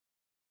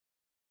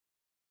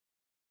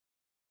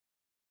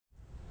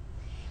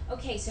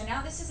Okay, so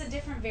now this is a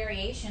different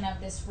variation of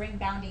this ring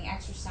bounding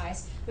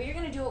exercise, but you're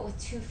going to do it with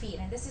 2 feet.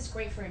 And this is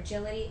great for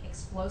agility,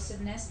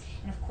 explosiveness,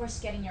 and of course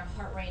getting your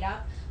heart rate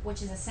up,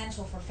 which is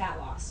essential for fat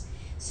loss.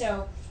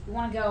 So you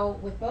want to go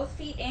with both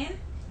feet in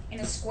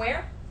a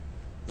square,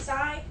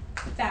 side,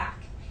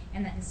 back,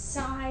 and then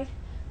side,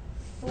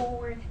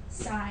 forward,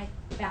 side,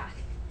 back.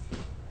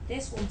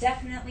 This will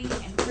definitely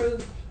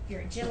improve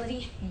your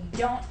agility, and you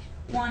don't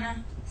want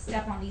to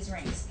step on these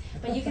rings.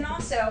 But you can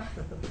also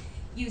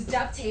use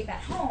duct tape at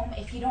home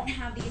if you don't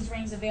have these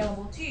rings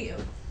available to you.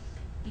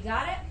 You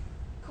got it?